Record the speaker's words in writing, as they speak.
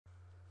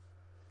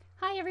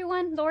Hi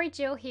everyone, Lori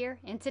Jill here.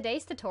 In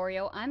today's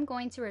tutorial, I'm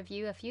going to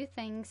review a few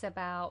things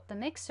about the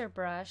mixer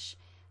brush,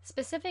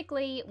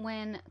 specifically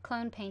when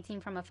clone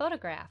painting from a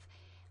photograph.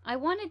 I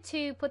wanted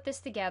to put this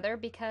together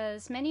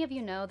because many of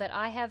you know that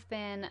I have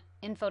been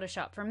in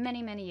Photoshop for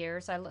many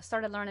years. I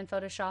started learning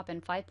Photoshop in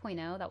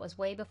 5.0. That was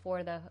way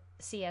before the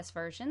CS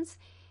versions.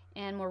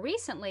 And more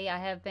recently, I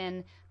have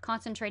been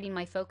concentrating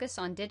my focus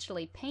on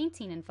digitally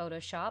painting in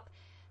Photoshop.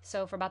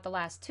 So for about the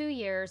last 2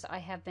 years, I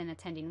have been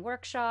attending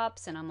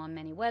workshops and I'm on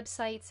many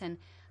websites and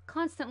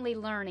constantly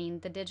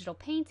learning the digital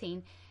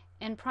painting,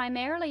 and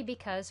primarily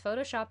because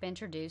Photoshop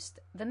introduced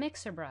the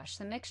mixer brush.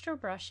 The mixer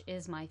brush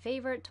is my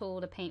favorite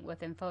tool to paint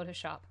with in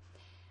Photoshop.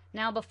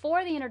 Now,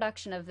 before the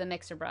introduction of the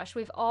mixer brush,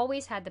 we've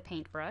always had the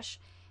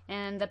paintbrush,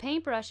 and the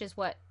paintbrush is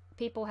what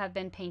people have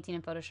been painting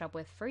in Photoshop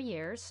with for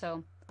years,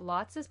 so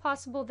lots is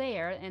possible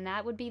there, and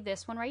that would be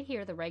this one right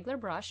here, the regular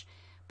brush.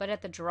 But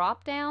at the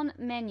drop down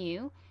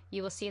menu,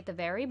 you will see at the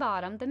very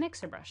bottom the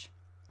mixer brush.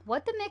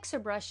 What the mixer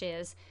brush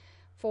is,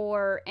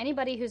 for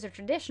anybody who's a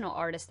traditional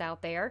artist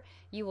out there,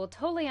 you will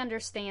totally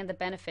understand the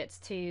benefits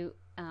to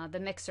the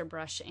mixer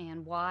brush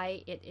and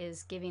why it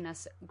is giving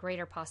us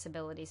greater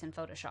possibilities in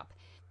Photoshop.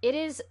 It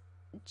is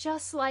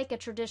just like a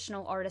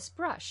traditional artist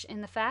brush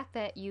in the fact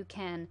that you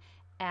can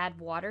add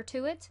water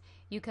to it,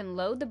 you can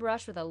load the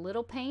brush with a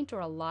little paint or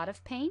a lot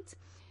of paint.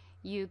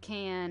 You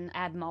can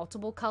add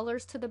multiple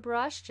colors to the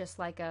brush, just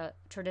like a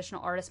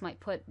traditional artist might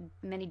put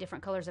many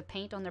different colors of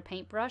paint on their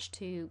paintbrush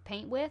to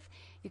paint with.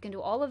 You can do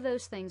all of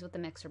those things with the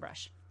mixer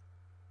brush.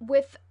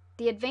 With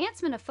the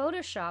advancement of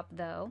Photoshop,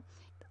 though,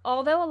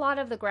 although a lot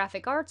of the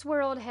graphic arts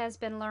world has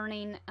been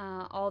learning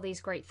all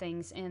these great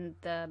things in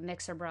the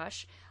mixer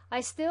brush,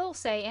 I still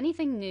say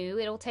anything new,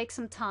 it'll take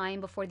some time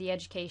before the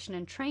education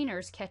and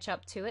trainers catch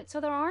up to it. So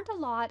there aren't a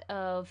lot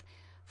of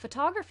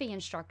photography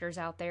instructors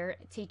out there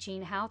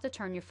teaching how to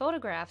turn your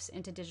photographs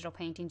into digital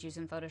paintings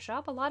using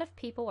Photoshop. A lot of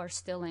people are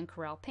still in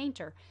Corel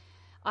Painter.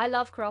 I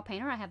love Corel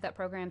Painter, I have that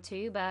program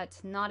too, but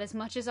not as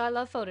much as I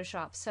love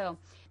Photoshop. So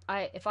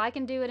if I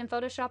can do it in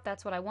Photoshop,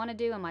 that's what I want to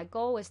do, and my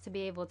goal is to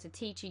be able to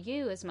teach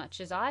you as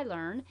much as I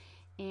learn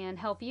and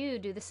help you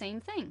do the same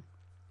thing.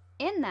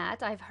 In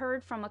that, I've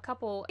heard from a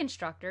couple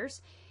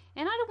instructors,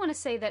 and I don't want to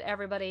say that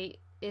everybody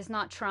is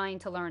not trying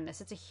to learn this.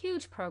 It's a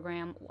huge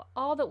program.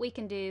 All that we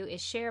can do is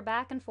share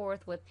back and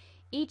forth with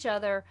each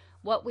other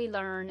what we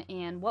learn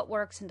and what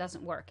works and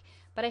doesn't work.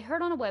 But I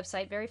heard on a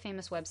website, very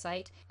famous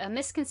website, a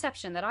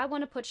misconception that I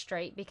want to put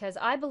straight because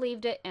I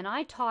believed it and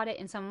I taught it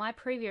in some of my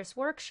previous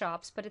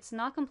workshops, but it's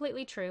not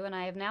completely true, and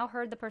I have now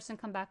heard the person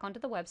come back onto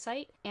the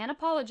website and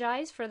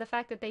apologize for the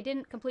fact that they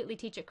didn't completely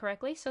teach it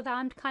correctly, so that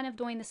I'm kind of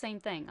doing the same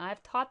thing.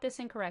 I've taught this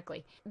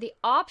incorrectly. The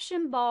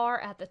option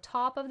bar at the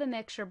top of the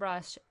mixer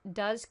brush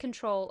does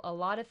control a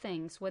lot of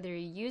things, whether you're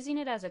using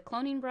it as a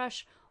cloning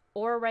brush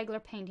or a regular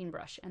painting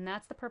brush, and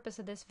that's the purpose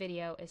of this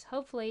video, is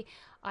hopefully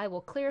I will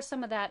clear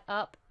some of that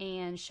up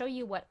and show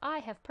you what I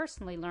have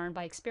personally learned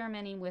by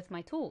experimenting with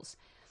my tools.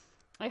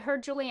 I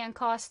heard Julianne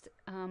Cost,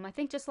 I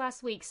think just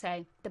last week,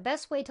 say, the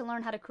best way to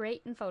learn how to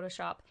create in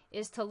Photoshop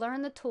is to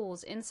learn the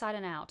tools inside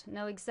and out,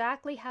 know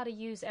exactly how to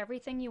use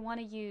everything you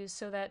want to use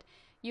so that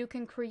you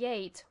can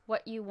create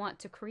what you want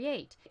to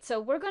create.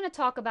 So we're going to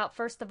talk about,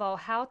 first of all,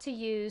 how to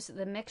use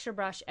the mixer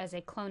brush as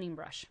a cloning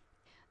brush.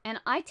 And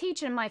I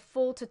teach in my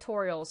full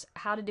tutorials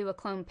how to do a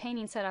clone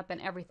painting setup and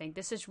everything.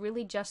 This is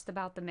really just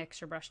about the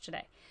mixer brush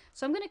today.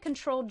 So I'm going to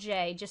Control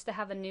J just to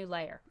have a new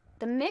layer.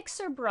 The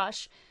mixer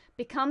brush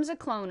becomes a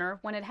cloner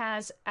when it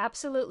has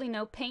absolutely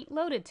no paint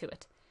loaded to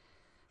it.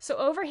 So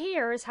over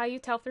here is how you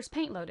tell if there's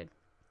paint loaded.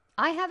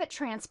 I have it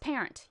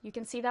transparent. You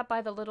can see that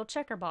by the little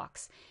checker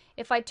box.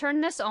 If I turn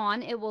this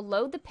on, it will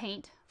load the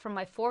paint from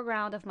my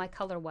foreground of my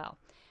color well.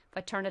 If I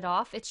turn it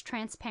off, it's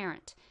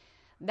transparent.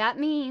 That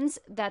means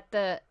that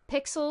the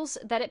pixels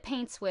that it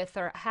paints with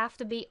have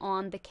to be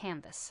on the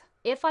canvas.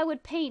 If I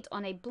would paint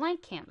on a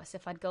blank canvas,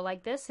 if I'd go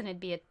like this and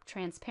it'd be a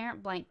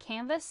transparent blank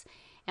canvas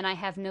and I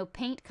have no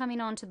paint coming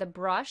onto the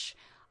brush,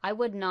 I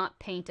would not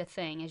paint a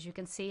thing. As you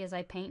can see, as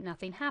I paint,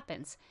 nothing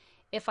happens.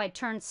 If I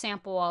turn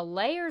sample all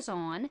layers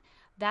on,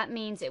 that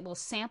means it will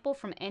sample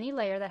from any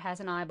layer that has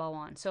an eyeball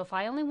on. So if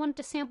I only wanted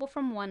to sample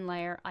from one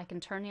layer, I can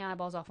turn the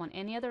eyeballs off on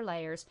any other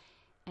layers,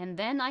 and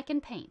then I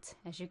can paint,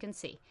 as you can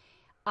see.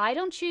 I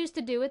don't choose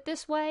to do it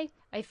this way.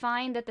 I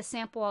find that the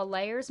sample all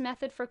layers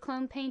method for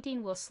clone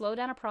painting will slow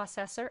down a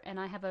processor, and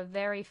I have a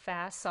very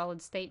fast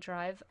solid state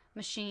drive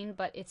machine,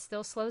 but it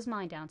still slows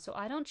mine down. So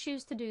I don't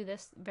choose to do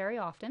this very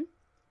often.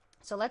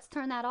 So let's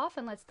turn that off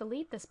and let's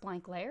delete this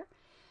blank layer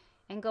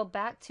and go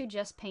back to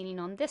just painting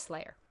on this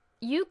layer.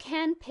 You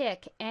can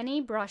pick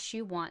any brush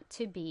you want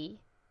to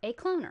be a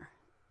cloner.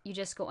 You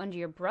just go under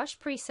your brush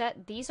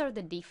preset. These are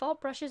the default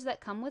brushes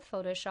that come with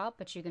Photoshop,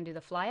 but you can do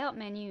the flyout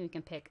menu. You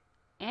can pick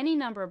any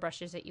number of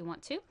brushes that you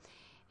want to,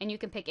 and you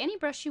can pick any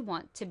brush you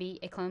want to be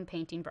a clone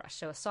painting brush.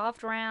 So a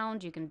soft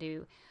round, you can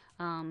do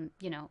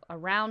a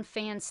round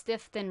fan,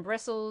 stiff, thin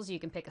bristles. You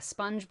can pick a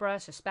sponge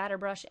brush, a spatter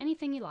brush,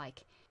 anything you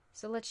like.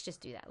 So let's just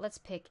do that. Let's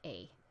pick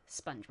a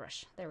sponge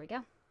brush. There we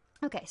go.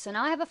 Okay, so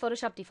now I have a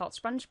Photoshop default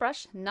sponge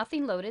brush,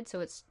 nothing loaded,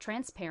 so it's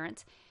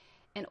transparent.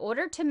 In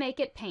order to make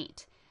it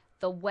paint,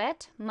 the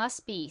wet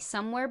must be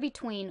somewhere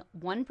between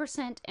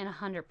 1% and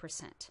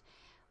 100%.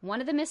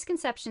 One of the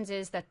misconceptions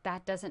is that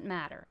that doesn't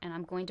matter, and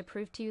I'm going to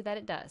prove to you that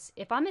it does.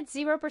 If I'm at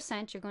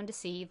 0%, you're going to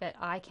see that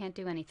I can't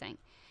do anything.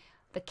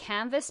 The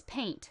canvas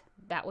paint,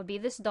 that would be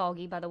this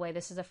doggy. By the way,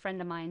 this is a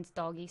friend of mine's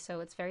doggy, so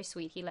it's very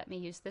sweet. He let me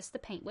use this to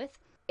paint with.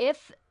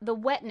 If the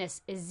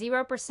wetness is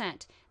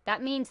 0%,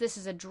 that means this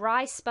is a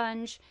dry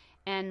sponge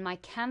and my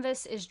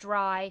canvas is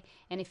dry.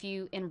 And if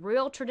you, in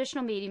real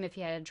traditional medium, if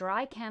you had a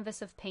dry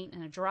canvas of paint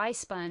and a dry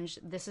sponge,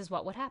 this is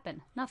what would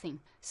happen. Nothing.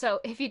 So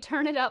if you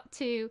turn it up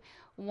to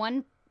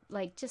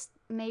like just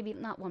maybe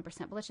not 1%,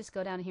 but let's just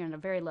go down here in a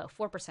very low,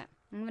 4%.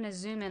 I'm going to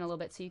zoom in a little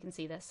bit so you can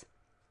see this.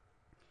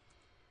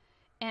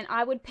 And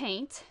I would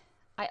paint.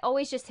 I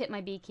always just hit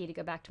my B key to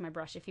go back to my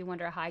brush. If you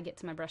wonder how I get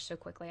to my brush so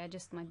quickly,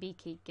 my B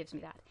key gives me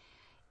that.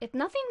 If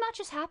nothing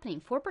much is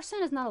happening,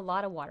 4% is not a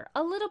lot of water.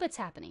 A little bit's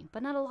happening,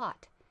 but not a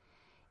lot.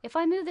 If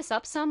I move this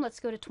up some, let's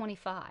go to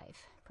 25%.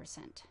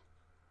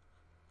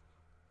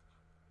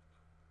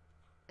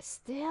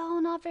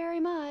 Still not very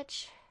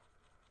much.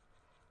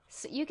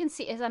 So you can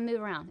see as I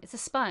move around, it's a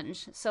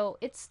sponge, so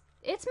it's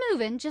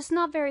moving, just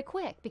not very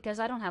quick because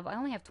I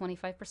only have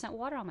 25%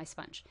 water on my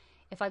sponge.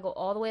 If I go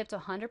all the way up to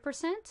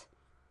 100%,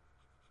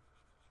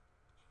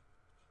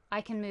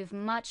 I can move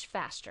much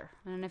faster.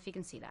 I don't know if you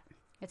can see that.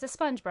 It's a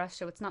sponge brush,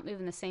 so it's not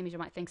moving the same as you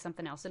might think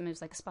something else. It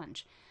moves like a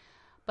sponge.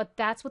 But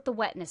that's what the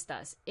wetness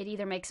does. It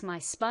either makes my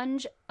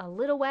sponge a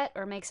little wet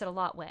or makes it a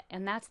lot wet.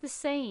 And that's the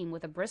same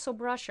with a bristle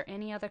brush or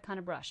any other kind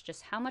of brush.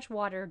 Just how much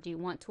water do you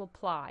want to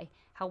apply?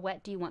 How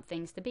wet do you want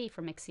things to be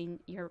for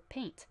mixing your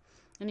paint?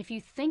 And if you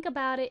think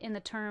about it in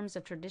the terms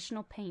of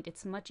traditional paint,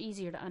 it's much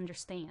easier to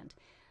understand.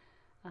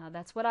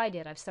 That's what I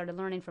did. I've started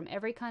learning from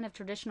every kind of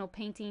traditional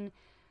painting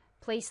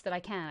place that I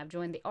can. I've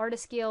joined the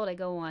Artist Guild. I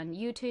go on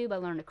YouTube. I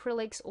learn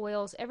acrylics,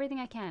 oils, everything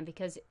I can,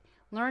 because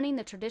learning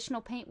the traditional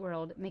paint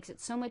world makes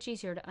it so much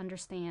easier to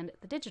understand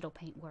the digital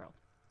paint world.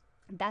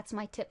 That's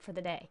my tip for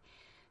the day.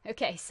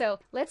 Okay, so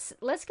let's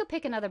go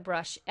pick another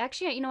brush.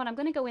 Actually, you know what? I'm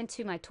going to go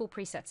into my tool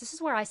presets. This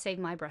is where I save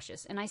my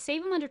brushes, and I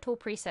save them under tool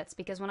presets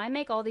because when I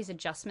make all these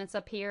adjustments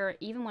up here,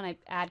 even when I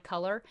add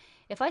color,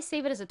 if I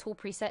save it as a tool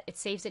preset, it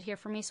saves it here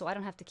for me, so I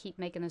don't have to keep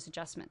making those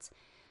adjustments.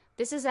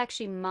 This is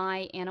actually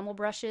my animal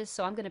brushes,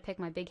 so I'm going to pick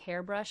my big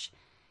hair brush,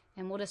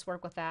 and we'll just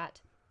work with that.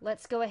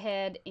 Let's go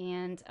ahead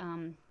and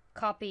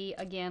copy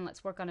again.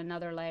 Let's work on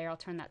another layer. I'll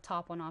turn that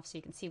top one off so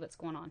you can see what's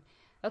going on.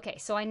 Okay,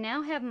 so I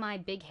now have my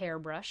big hair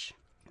brush.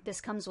 This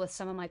comes with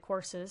some of my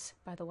courses,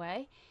 by the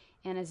way,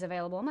 and is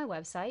available on my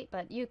website,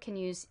 but you can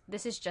use,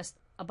 this is just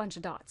a bunch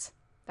of dots.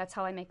 That's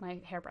how I make my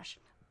hairbrush.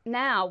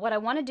 Now, what I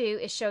want to do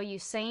is show you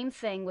same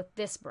thing with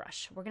this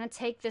brush. We're going to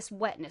take this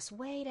wetness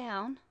way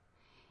down,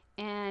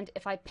 and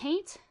if I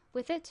paint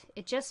with it,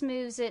 it just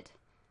moves it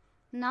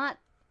not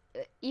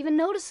even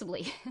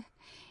noticeably.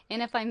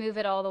 And if I move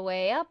it all the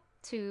way up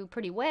to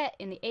pretty wet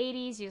in the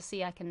 80s, you'll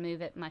see I can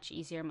move it much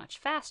easier, much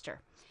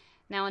faster.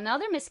 Now,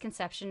 another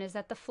misconception is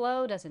that the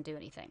flow doesn't do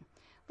anything.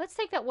 Let's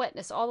take that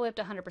wetness all the way up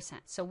to 100%.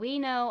 So we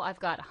know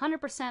I've got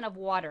 100% of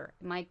water.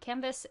 My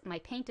canvas, my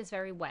paint is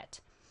very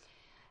wet.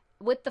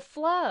 With the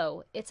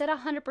flow, it's at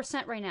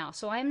 100% right now,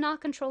 so I'm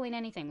not controlling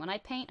anything. When I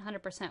paint,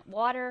 100%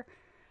 water,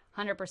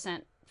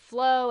 100%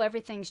 flow,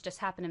 everything's just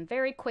happening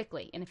very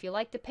quickly. And if you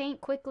like to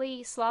paint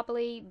quickly,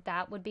 sloppily,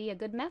 that would be a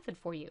good method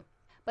for you.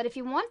 But if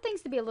you want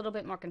things to be a little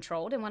bit more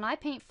controlled, and when I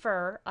paint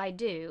fur, I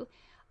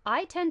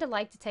tend to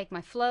like to take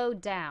my flow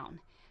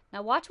down.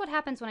 Now watch what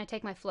happens when I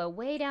take my flow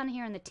way down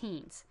here in the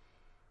teens.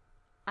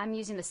 I'm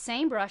using the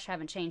same brush, I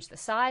haven't changed the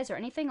size or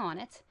anything on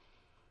it.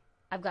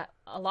 I've got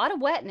a lot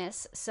of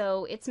wetness,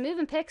 so it's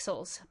moving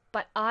pixels,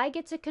 but I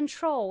get to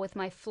control with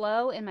my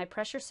flow and my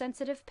pressure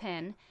sensitive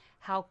pen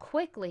how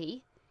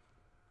quickly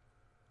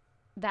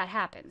that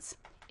happens.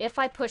 If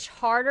I push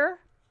harder,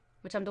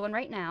 which I'm doing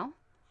right now,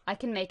 I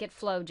can make it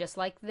flow just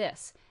like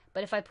this.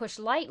 But if I push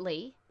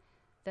lightly,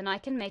 then I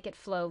can make it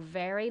flow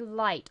very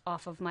light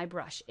off of my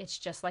brush. It's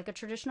just like a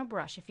traditional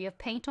brush. If you have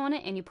paint on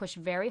it and you push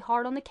very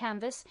hard on the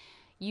canvas,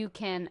 you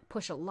can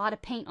push a lot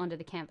of paint onto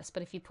the canvas.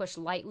 But if you push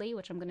lightly,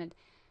 which I'm going to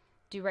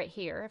do right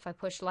here, if I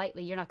push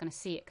lightly, you're not going to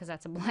see it because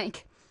that's a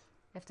blank.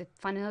 You have to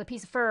find another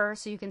piece of fur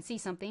so you can see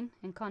something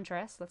in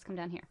contrast. Let's come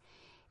down here.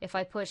 If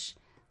I push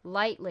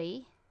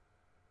lightly,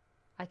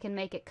 I can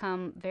make it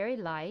come very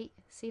light.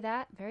 See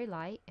that? Very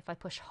light. If I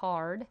push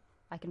hard,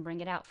 I can bring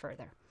it out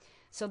further.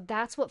 So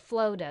that's what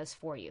flow does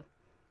for you.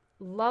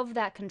 Love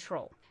that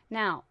control.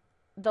 Now,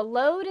 the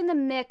load and the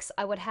mix,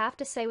 I would have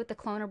to say with the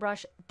cloner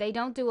brush, they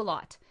don't do a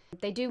lot.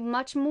 They do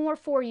much more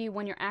for you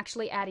when you're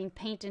actually adding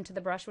paint into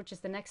the brush, which is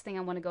the next thing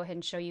I want to go ahead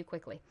and show you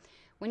quickly.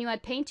 When you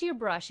add paint to your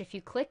brush, if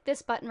you click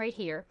this button right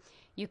here,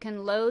 you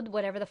can load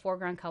whatever the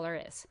foreground color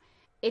is.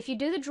 If you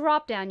do the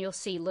drop down, you'll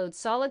see load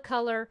solid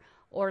color,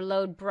 or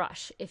load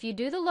brush. If you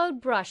do the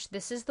load brush,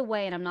 this is the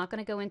way, and I'm not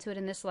going to go into it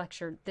in this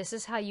lecture, this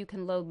is how you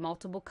can load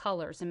multiple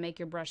colors and make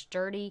your brush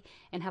dirty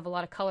and have a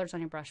lot of colors on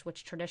your brush,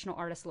 which traditional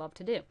artists love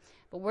to do.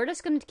 But we're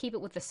just going to keep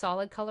it with the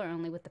solid color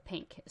only, with the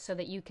pink, so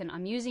that you can,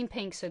 I'm using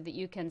pink so that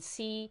you can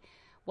see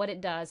what it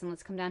does. And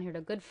let's come down here to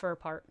a good fur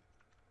part.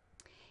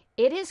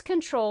 It is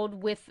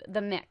controlled with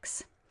the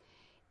mix.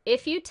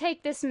 If you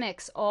take this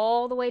mix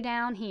all the way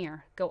down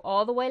here, go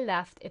all the way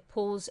left, it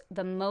pulls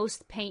the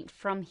most paint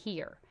from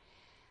here.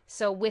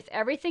 So with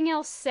everything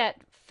else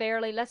set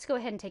fairly, let's go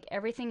ahead and take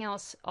everything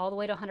else all the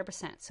way to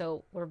 100%.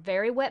 So we're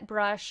very wet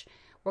brush.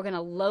 We're going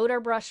to load our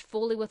brush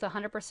fully with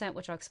 100%,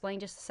 which I'll explain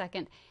just a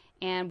second,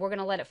 and we're going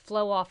to let it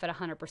flow off at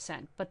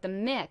 100%. But the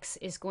mix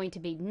is going to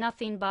be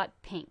nothing but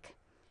pink.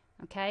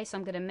 Okay, so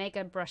I'm going to make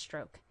a brush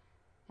stroke.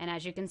 And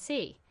as you can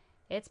see,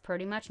 it's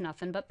pretty much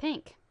nothing but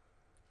pink.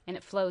 And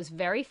it flows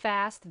very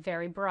fast,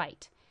 very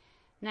bright.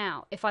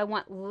 Now, if I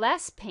want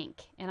less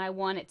pink and I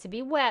want it to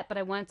be wet, but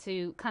I want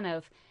to kind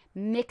of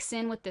mix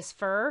in with this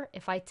fur,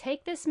 if I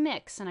take this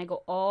mix and I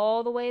go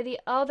all the way the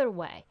other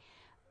way,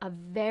 a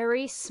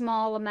very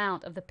small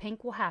amount of the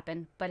pink will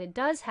happen, but it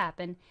does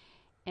happen,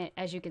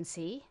 as you can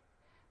see,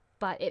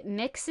 but it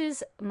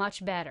mixes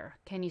much better.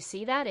 Can you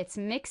see that? It's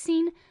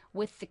mixing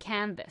with the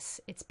canvas.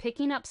 It's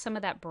picking up some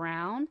of that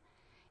brown.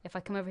 If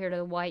I come over here to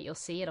the white, you'll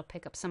see it'll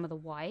pick up some of the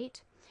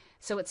white.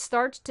 So it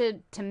starts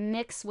to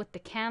mix with the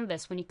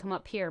canvas when you come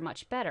up here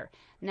much better.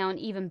 Now, an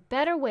even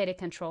better way to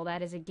control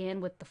that is, again,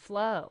 with the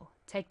flow.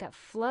 Take that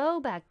flow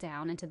back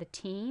down into the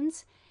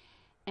teens.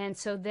 And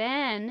so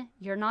then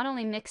you're not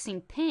only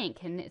mixing pink,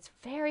 and it's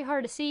very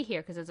hard to see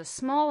here because there's a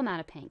small amount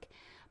of pink,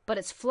 but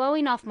it's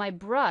flowing off my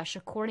brush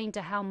according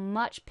to how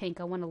much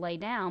pink I want to lay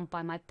down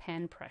by my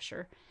pen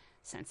pressure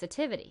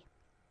sensitivity.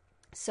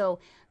 So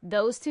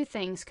those two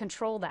things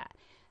control that.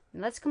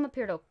 Let's come up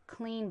here to a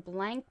clean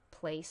blank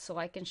place so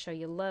I can show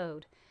you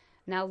load.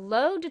 Now,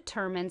 load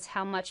determines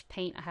how much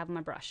paint I have on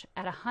my brush.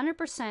 At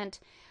 100%,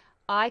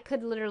 I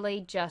could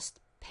literally just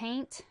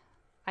paint.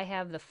 I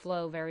have the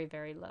flow very,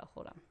 very low.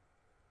 Hold on.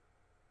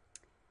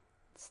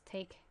 Let's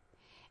take,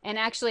 and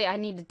actually I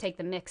need to take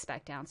the mix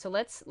back down. So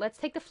let's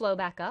take the flow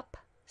back up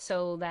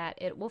so that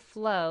it will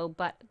flow.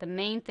 But the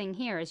main thing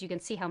here is you can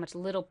see how much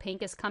little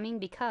pink is coming,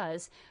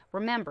 because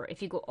remember,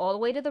 if you go all the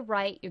way to the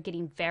right, you're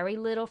getting very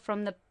little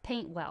from the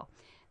paint well.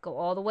 Go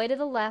all the way to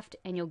the left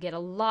and you'll get a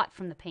lot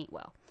from the paint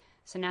well.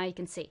 So now you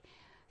can see.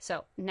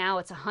 So now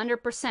it's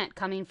 100%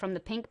 coming from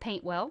the pink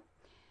paint well,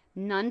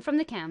 none from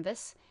the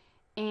canvas,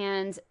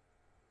 and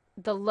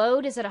the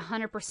load is at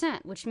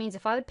 100%, which means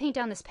if I would paint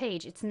down this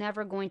page, it's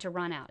never going to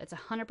run out. It's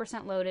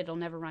 100% loaded, it'll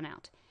never run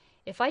out.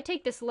 If I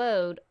take this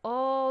load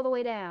all the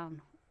way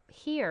down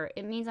here,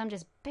 it means I'm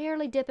just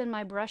barely dipping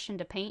my brush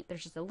into paint.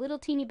 There's just a little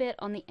teeny bit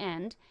on the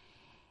end.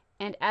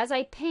 And as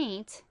I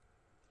paint,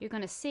 you're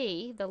going to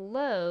see the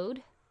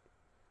load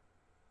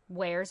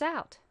wears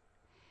out.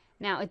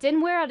 Now, it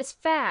didn't wear out as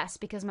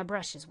fast because my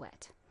brush is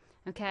wet.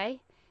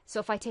 Okay? So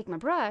if I take my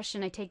brush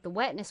and I take the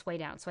wetness way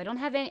down, so I don't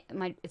have any,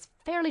 it's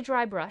fairly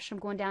dry brush. I'm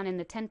going down in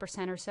the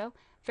 10% or so.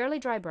 Fairly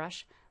dry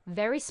brush,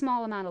 very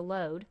small amount of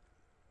load.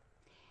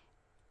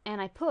 And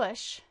I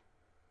push,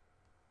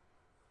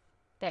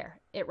 there,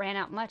 it ran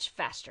out much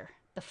faster.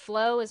 The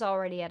flow is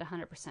already at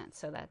 100%,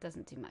 so that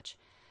doesn't do much.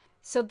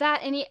 So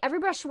that, and every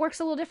brush works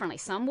a little differently.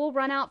 Some will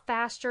run out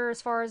faster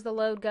as far as the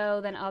load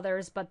go than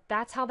others, but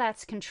that's how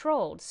that's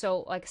controlled. So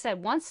like I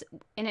said, once,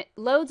 and it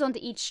loads onto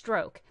each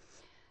stroke.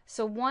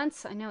 So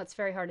once, I know it's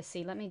very hard to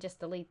see, let me just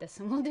delete this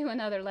and we'll do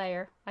another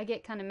layer. I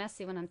get kind of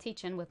messy when I'm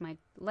teaching with my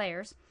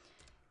layers.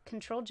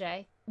 Control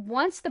J.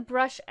 Once the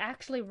brush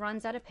actually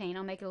runs out of paint,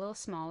 I'll make it a little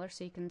smaller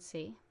so you can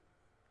see.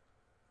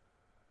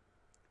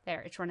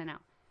 There, it's running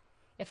out.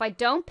 If I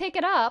don't pick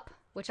it up,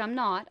 which I'm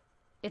not,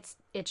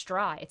 it's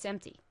dry, it's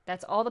empty.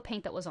 That's all the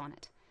paint that was on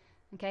it.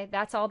 Okay,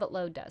 that's all that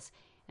load does.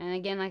 And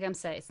again, like I'm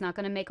saying, it's not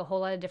going to make a whole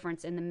lot of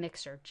difference in the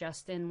mixer,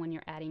 just in when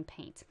you're adding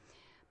paint.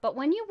 But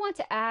when you want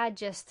to add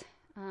just,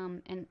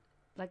 and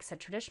like I said,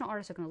 traditional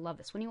artists are going to love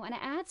this. When you want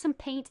to add some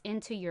paint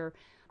into your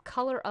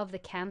color of the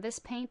canvas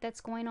paint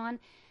that's going on,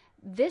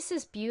 this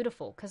is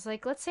beautiful, because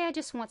like, let's say I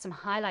just want some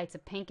highlights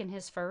of pink in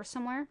his fur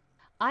somewhere.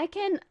 I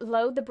can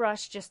load the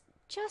brush just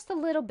a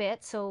little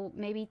bit, so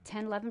maybe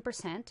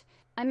 10-11%.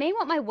 I may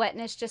want my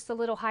wetness just a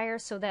little higher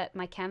so that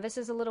my canvas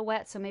is a little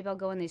wet, so maybe I'll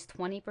go in this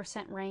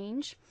 20%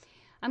 range.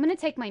 I'm going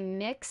to take my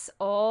mix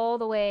all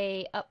the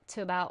way up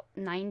to about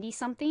 90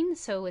 something,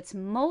 so it's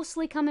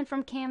mostly coming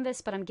from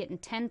canvas, but I'm getting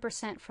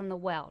 10% from the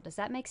well. Does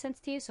that make sense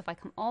to you? So if I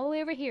come all the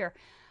way over here,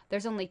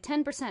 there's only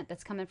 10%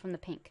 that's coming from the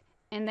pink.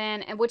 And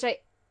then, which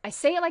I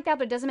say it like that,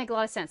 but it doesn't make a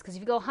lot of sense, because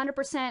if you go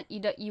 100%,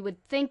 you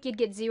would think you'd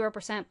get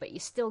 0%, but you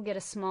still get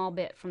a small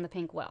bit from the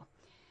pink well.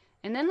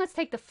 And then let's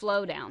take the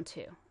flow down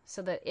too,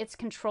 so that it's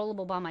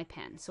controllable by my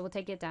pen. So we'll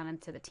take it down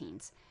into the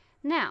teens.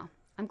 Now,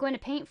 I'm going to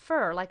paint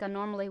fur like I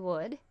normally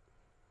would,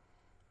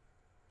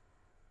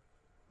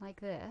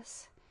 like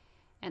this.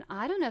 And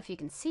I don't know if you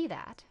can see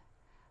that,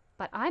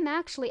 but I'm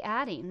actually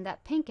adding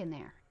that pink in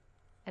there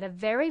at a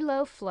very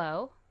low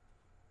flow.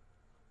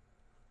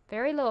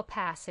 very low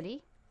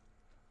opacity.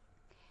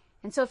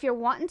 And so if you're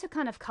wanting to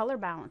kind of color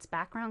balance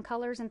background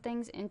colors and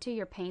things into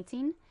your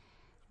painting,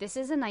 this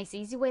is a nice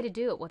easy way to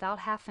do it without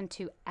having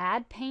to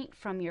add paint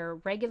from your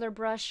regular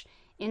brush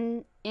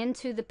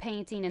into the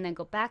painting and then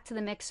go back to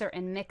the mixer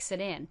and mix it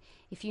in.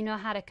 If you know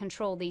how to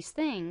control these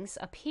things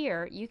up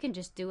here, you can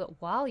just do it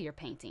while you're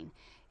painting.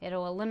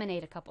 It'll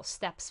eliminate a couple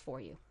steps for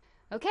you.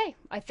 Okay,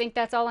 I think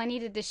that's all I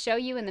needed to show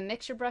you in the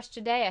mixer brush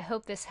today. I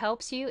hope this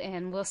helps you,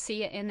 and we'll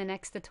see you in the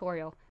next tutorial.